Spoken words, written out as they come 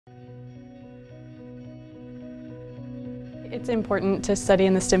It's important to study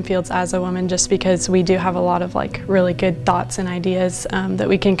in the STEM fields as a woman just because we do have a lot of really good thoughts and ideas that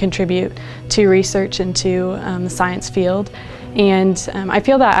we can contribute to research and to the science field. And I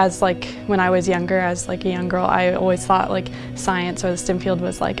feel that as when I was younger, as a young girl, I always thought science or the STEM field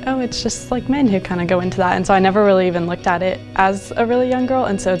was oh, it's just men who kind of go into that. And so I never really even looked at it as a really young girl.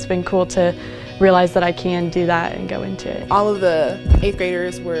 And so it's been cool to realize that I can do that and go into it. All of the 8th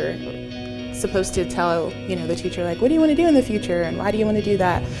graders were supposed to tell the teacher what do you want to do in the future and why do you want to do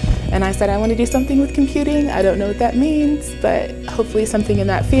that, and I said I want to do something with computing. I don't know what that means, but hopefully something in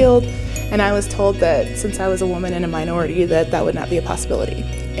that field. And I was told that since I was a woman and a minority that would not be a possibility,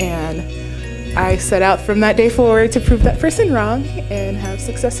 and I set out from that day forward to prove that person wrong and have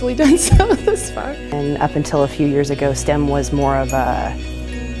successfully done so thus far. And up until a few years ago, STEM was more of a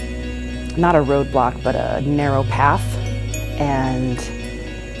not a roadblock but a narrow path, and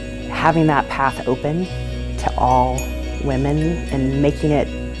having that path open to all women and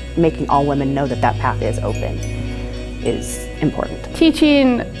making all women know that that path is open is important.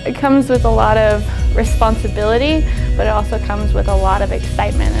 Teaching comes with a lot of responsibility, but it also comes with a lot of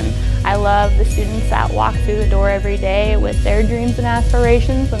excitement. And I love the students that walk through the door every day with their dreams and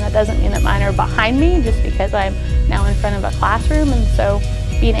aspirations, and that doesn't mean that mine are behind me just because I'm now in front of a classroom. And so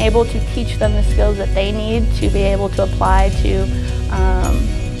being able to teach them the skills that they need to be able to apply to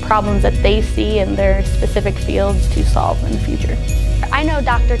problems that they see in their specific fields to solve in the future. I know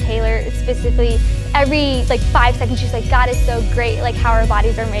Dr. Taylor specifically, every 5 seconds she's like, God is so great, how our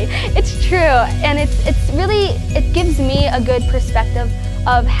bodies are made. It's true, and it gives me a good perspective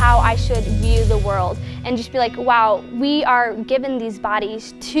of how I should view the world and just be wow, we are given these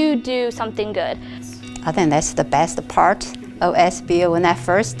bodies to do something good. I think that's the best part of SBU. When I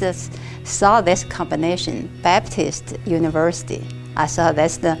first saw this combination, Baptist University, I saw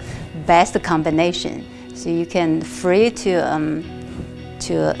that's the best combination. So you can free to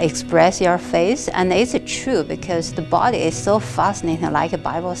express your faith, and it's true because the body is so fascinating. Like the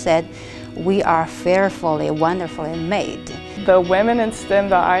Bible said, we are fearfully, wonderfully made. The women in STEM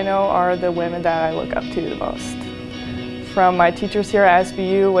that I know are the women that I look up to the most. From my teachers here at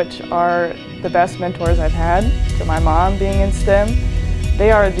SBU, which are the best mentors I've had, to my mom being in STEM,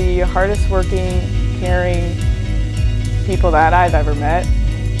 they are the hardest working, caring people that I've ever met,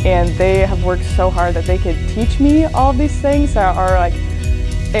 and they have worked so hard that they could teach me all of these things that are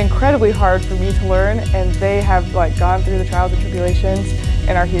incredibly hard for me to learn, and they have gone through the trials and tribulations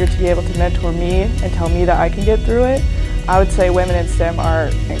and are here to be able to mentor me and tell me that I can get through it. I would say women in STEM are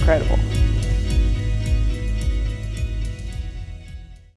incredible.